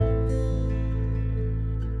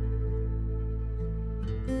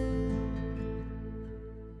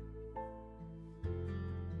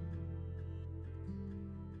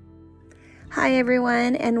Hi,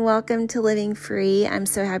 everyone, and welcome to Living Free. I'm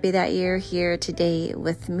so happy that you're here today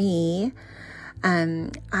with me.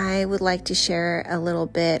 I would like to share a little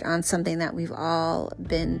bit on something that we've all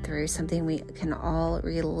been through, something we can all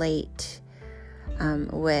relate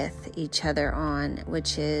with each other on,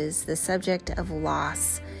 which is the subject of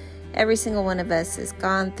loss. Every single one of us has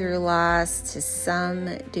gone through loss to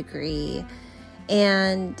some degree,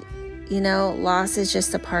 and loss is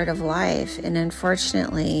just a part of life, and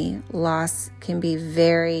unfortunately, loss can be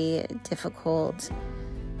very difficult.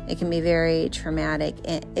 It can be very traumatic.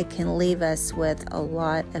 It can leave us with a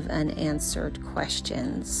lot of unanswered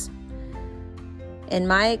questions. In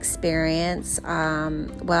my experience,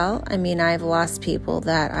 I've lost people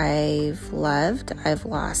that I've loved. I've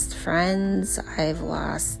lost friends. I've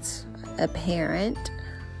lost a parent.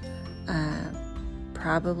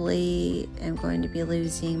 Probably am going to be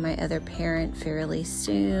losing my other parent fairly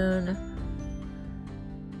soon.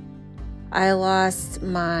 I lost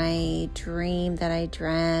my dream that I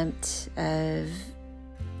dreamt of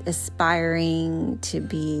aspiring to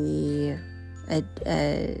be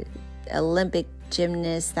a Olympic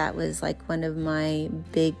gymnast. That was like one of my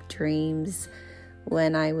big dreams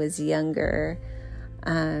when I was younger.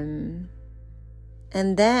 And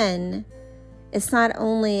then it's not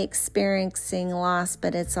only experiencing loss,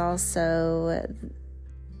 but it's also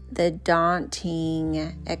the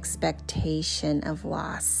daunting expectation of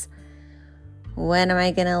loss. When am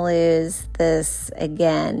I going to lose this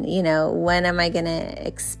again? When am I going to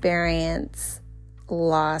experience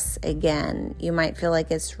loss again? You might feel like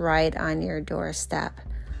it's right on your doorstep.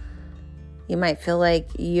 You might feel like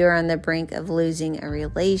you're on the brink of losing a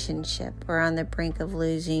relationship, or on the brink of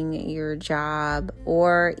losing your job,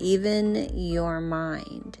 or even your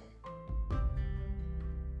mind.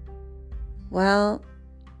 Well,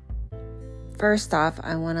 first off,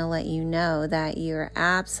 I want to let you know that you're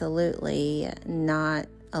absolutely not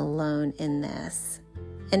alone in this.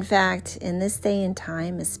 In fact, in this day and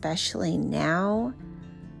time, especially now,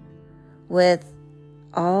 with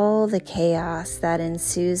all the chaos that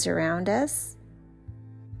ensues around us,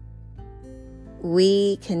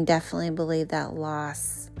 we can definitely believe that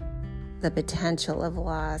loss, the potential of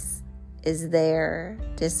loss, is there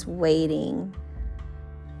just waiting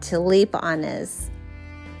to leap on us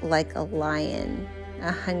like a lion,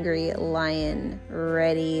 a hungry lion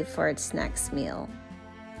ready for its next meal.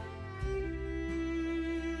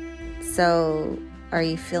 So, are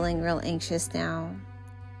you feeling real anxious now?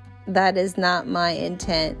 That is not my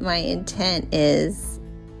intent. My intent is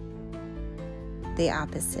the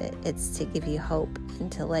opposite. It's to give you hope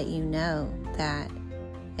and to let you know that,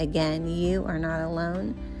 again, you are not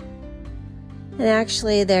alone. And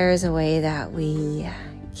actually, there is a way that we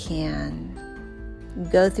can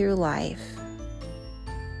go through life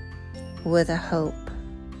with a hope,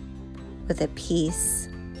 with a peace,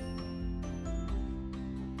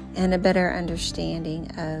 and a better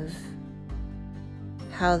understanding of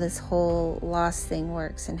how this whole loss thing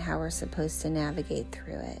works and how we're supposed to navigate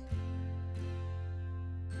through it.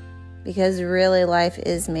 Because really, life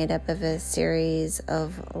is made up of a series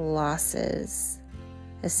of losses,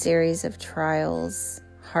 a series of trials,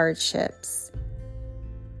 hardships.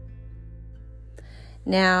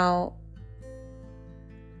 Now,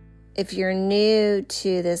 if you're new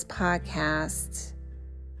to this podcast,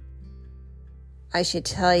 I should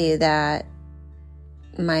tell you that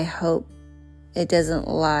my hope, it doesn't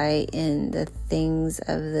lie in the things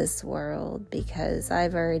of this world, because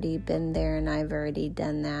I've already been there and I've already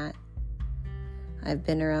done that. I've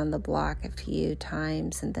been around the block a few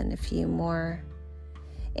times and then a few more.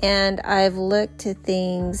 And I've looked to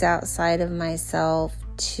things outside of myself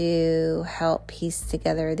to help piece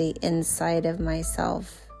together the inside of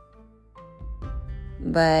myself.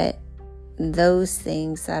 But those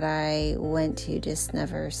things that I went to just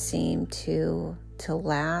never seemed to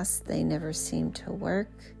last. They never seem to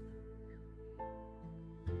work.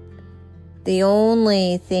 The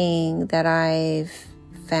only thing that I've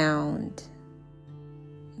found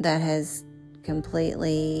that has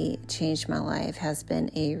completely changed my life has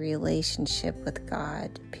been a relationship with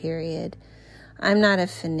God, period. I'm not a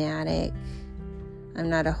fanatic.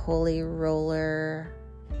 I'm not a holy roller.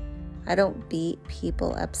 I don't beat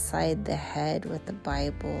people upside the head with the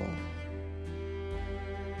Bible.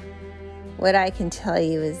 What I can tell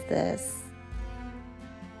you is this: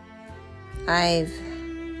 I've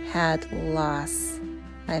had loss.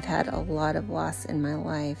 I've had a lot of loss in my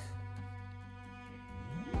life.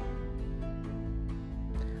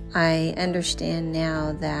 I understand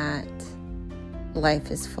now that life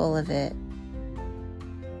is full of it.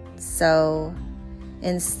 So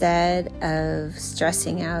Instead of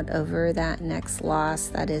stressing out over that next loss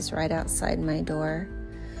that is right outside my door,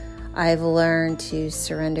 I've learned to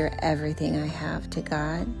surrender everything I have to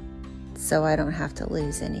God so I don't have to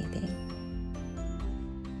lose anything.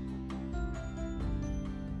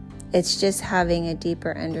 It's just having a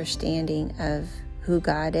deeper understanding of who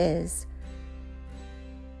God is.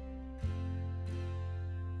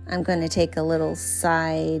 I'm going to take a little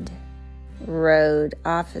side road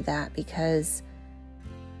off of that because,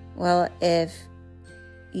 well, if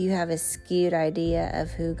you have a skewed idea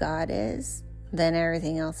of who God is, then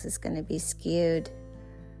everything else is going to be skewed.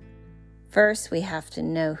 First, we have to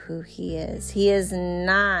know who He is. He is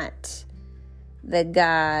not the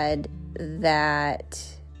God that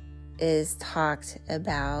is talked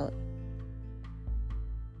about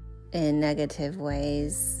in negative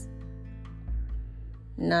ways.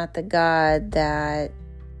 Not the God that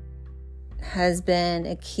has been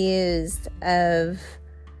accused of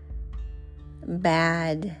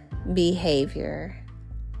bad behavior.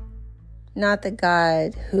 Not the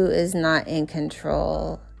God who is not in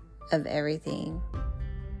control of everything.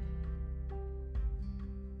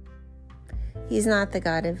 He's not the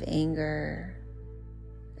God of anger,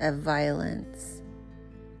 of violence.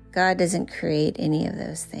 God doesn't create any of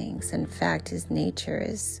those things. In fact, His nature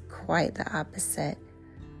is quite the opposite.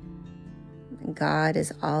 God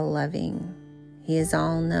is all loving. He is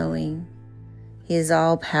all knowing. He is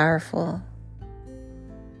all powerful.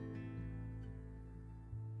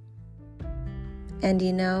 And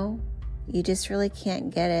you just really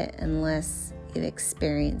can't get it unless you've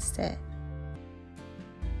experienced it.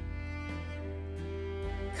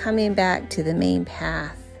 Coming back to the main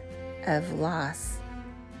path of loss.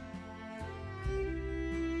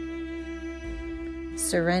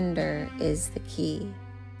 Surrender is the key.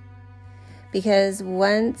 Because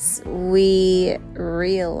once we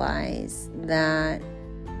realize that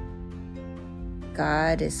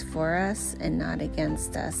God is for us and not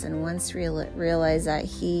against us, and once we realize that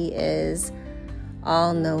He is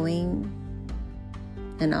all-knowing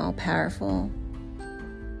and all-powerful,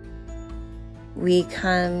 we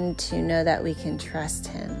come to know that we can trust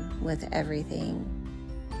Him with everything,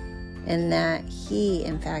 and that He,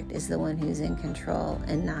 in fact, is the one who's in control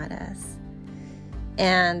and not us.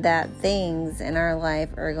 And that things in our life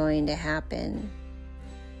are going to happen.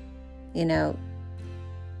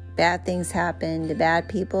 Bad things happen to bad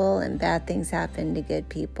people and bad things happen to good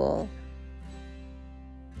people.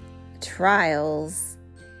 Trials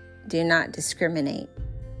do not discriminate.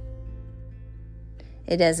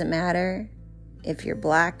 It doesn't matter if you're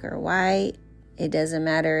black or white. It doesn't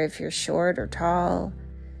matter if you're short or tall,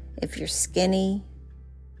 if you're skinny,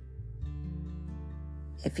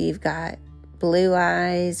 if you've got blue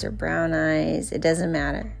eyes or brown eyes. It doesn't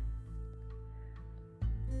matter.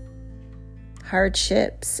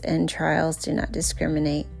 Hardships and trials do not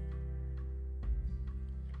discriminate.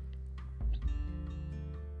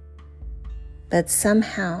 But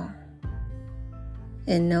somehow,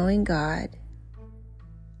 in knowing God,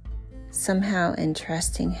 somehow in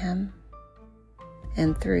trusting Him,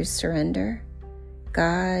 and through surrender,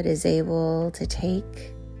 God is able to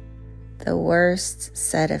take the worst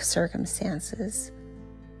set of circumstances,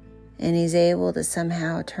 and He's able to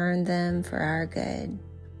somehow turn them for our good.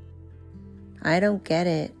 I don't get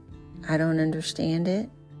it. I don't understand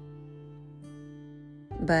it.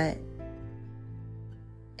 But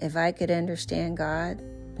if I could understand God,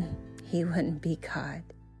 He wouldn't be God.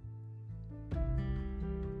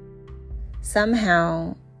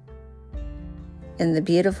 Somehow, in the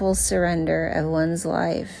beautiful surrender of one's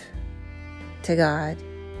life to God,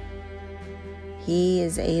 He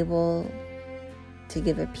is able to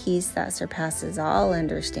give a peace that surpasses all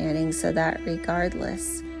understanding, so that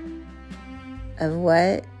regardless of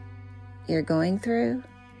what you're going through,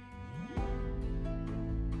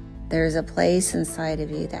 there's a place inside of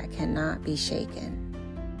you that cannot be shaken.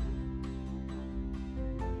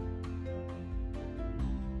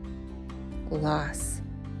 Loss.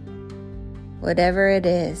 Whatever it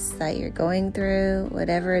is that you're going through,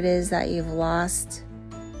 whatever it is that you've lost,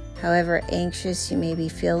 however anxious you may be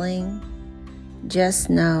feeling, just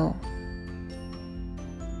know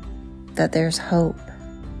that there's hope.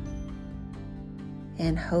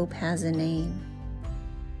 And hope has a name,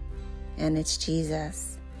 and it's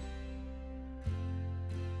Jesus.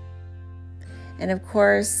 And of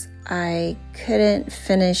course, I couldn't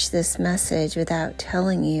finish this message without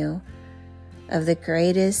telling you of the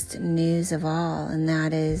greatest news of all, and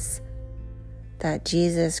that is that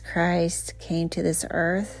Jesus Christ came to this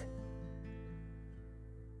earth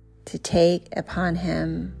to take upon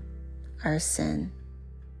Him our sin,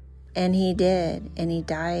 And he did, and he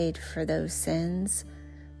died for those sins,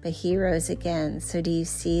 but he rose again. So do you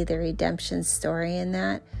see the redemption story in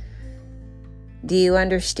that? Do you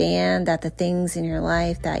understand that the things in your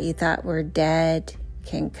life that you thought were dead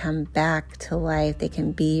can come back to life? They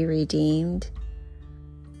can be redeemed.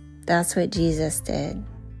 That's what Jesus did.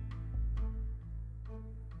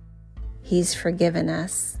 He's forgiven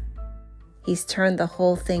us. He's turned the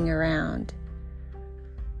whole thing around.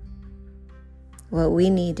 What we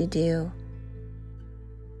need to do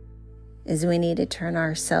is we need to turn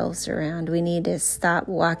ourselves around. We need to stop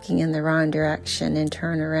walking in the wrong direction and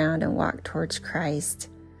turn around and walk towards Christ.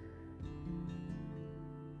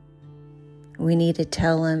 We need to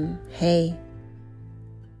tell him, hey,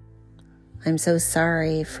 I'm so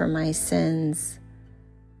sorry for my sins,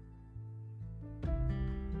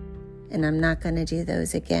 and I'm not going to do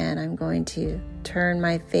those again. I'm going to turn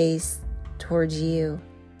my face towards you,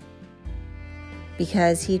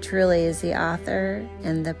 because he truly is the author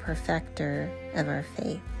and the perfecter of our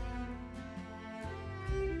faith.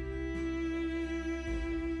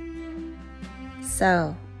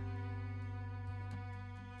 So,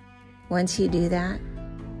 once you do that,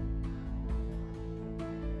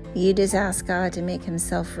 you just ask God to make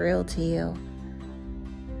himself real to you.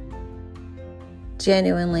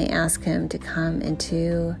 Genuinely ask him to come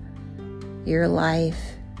into your life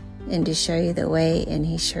and to show you the way, and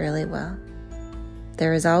he surely will.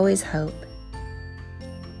 There is always hope,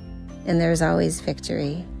 and there is always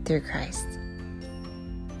victory through Christ.